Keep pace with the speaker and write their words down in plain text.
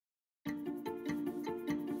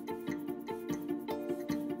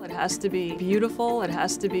It has to be beautiful, it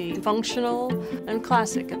has to be functional, and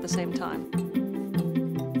classic at the same time.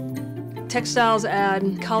 Textiles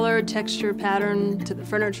add color, texture, pattern to the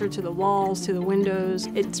furniture, to the walls, to the windows.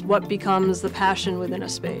 It's what becomes the passion within a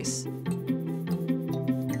space.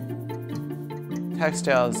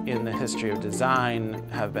 Textiles in the history of design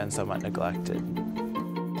have been somewhat neglected.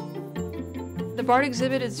 The BART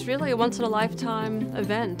exhibit is really a once-in-a-lifetime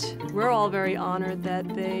event. We're all very honored that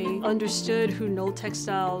they understood who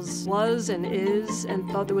KnollTextiles was and is and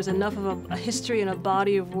thought there was enough of a history and a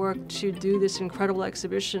body of work to do this incredible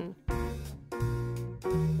exhibition.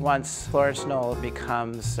 Once Florence Knoll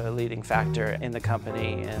becomes a leading factor in the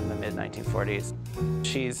company in the mid-1940s,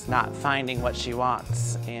 she's not finding what she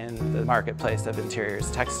wants in the marketplace of interiors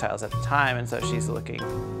textiles at the time, and so she's looking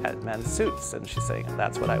at men's suits and she's saying,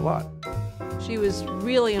 that's what I want. She was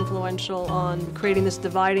really influential on creating this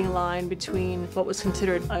dividing line between what was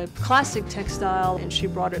considered a classic textile, and she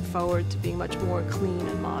brought it forward to being much more clean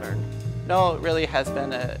and modern. Knoll really has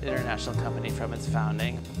been an international company from its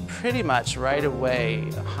founding. Pretty much right away,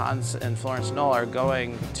 Hans and Florence Knoll are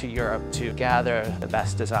going to Europe to gather the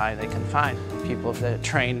best design they can find. People that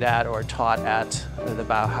trained at or taught at the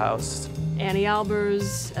Bauhaus. Annie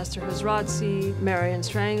Albers, Esther Hazratzi, Marion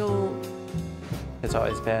Strangle. It's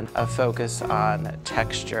always been a focus on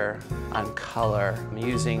texture, on color,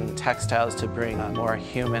 using textiles to bring a more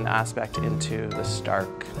human aspect into the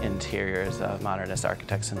stark interiors of modernist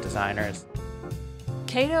architects and designers.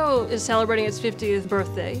 Kno is celebrating its 50th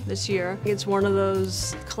birthday this year. It's one of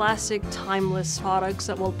those classic, timeless products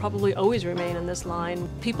that will probably always remain in this line.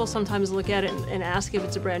 People sometimes look at it and ask if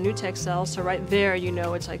it's a brand new textile, so right there you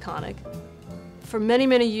know it's iconic. For many,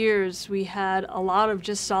 many years, we had a lot of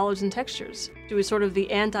just solids and textures. It was sort of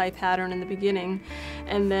the anti-pattern in the beginning,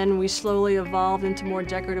 and then we slowly evolved into more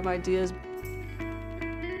decorative ideas.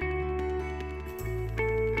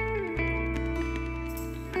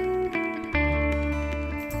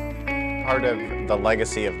 Part of the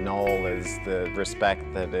legacy of Knoll is the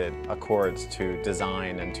respect that it accords to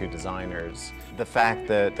design and to designers. The fact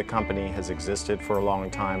that the company has existed for a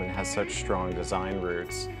long time and has such strong design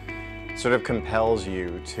roots sort of compels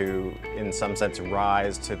you to, in some sense,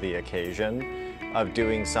 rise to the occasion of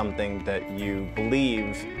doing something that you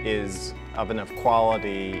believe is of enough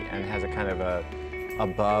quality and has a kind of a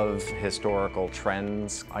above historical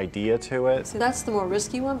trends idea to it. So that's the more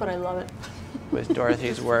risky one, but I love it. With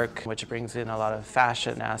Dorothy's work, which brings in a lot of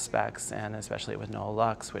fashion aspects, and especially with Knoll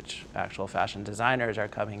Luxe, which actual fashion designers are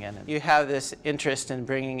coming in. You have this interest in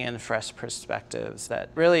bringing in fresh perspectives that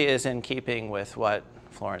really is in keeping with what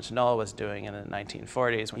Florence Knoll was doing in the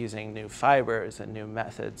 1940s, using new fibers and new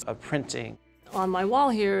methods of printing. On my wall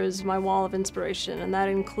here is my wall of inspiration, and that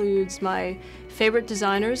includes my favorite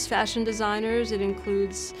designers, fashion designers. It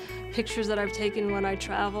includes pictures that I've taken when I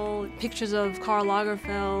travel, pictures of Karl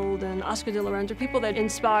Lagerfeld and Oscar de la Renta, people that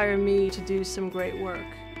inspire me to do some great work.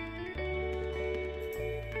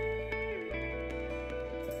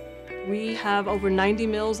 We have over 90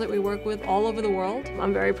 mills that we work with all over the world.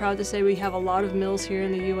 I'm very proud to say we have a lot of mills here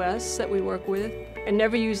in the US that we work with. I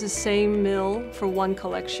never use the same mill for one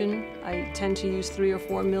collection. I tend to use 3 or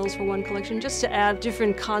 4 mills for one collection just to add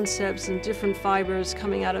different concepts and different fibers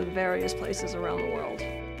coming out of various places around the world.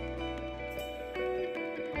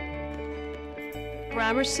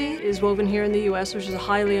 Gramercy is woven here in the US, which is a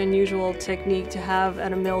highly unusual technique to have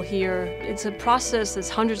at a mill here. It's a process that's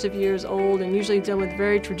hundreds of years old and usually done with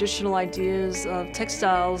very traditional ideas of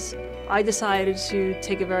textiles. I decided to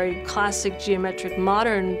take a very classic, geometric,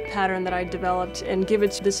 modern pattern that I developed and give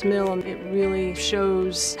it to this mill, and it really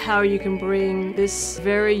shows how you can bring this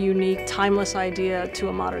very unique, timeless idea to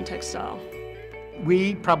a modern textile.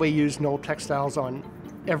 We probably use KnollTextiles on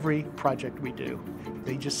every project we do.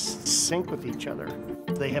 They just sync with each other.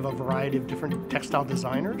 They have a variety of different textile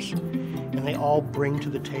designers, and they all bring to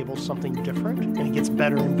the table something different, and it gets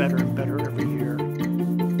better and better and better every year.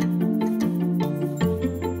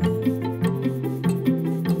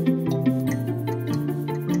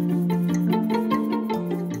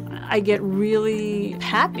 I get really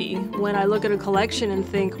happy when I look at a collection and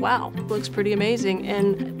think, wow, it looks pretty amazing,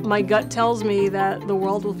 and my gut tells me that the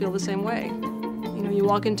world will feel the same way. You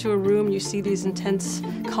walk into a room, you see these intense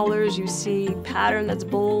colors, you see pattern that's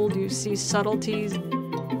bold, you see subtleties.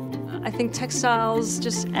 I think textiles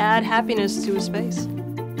just add happiness to a space.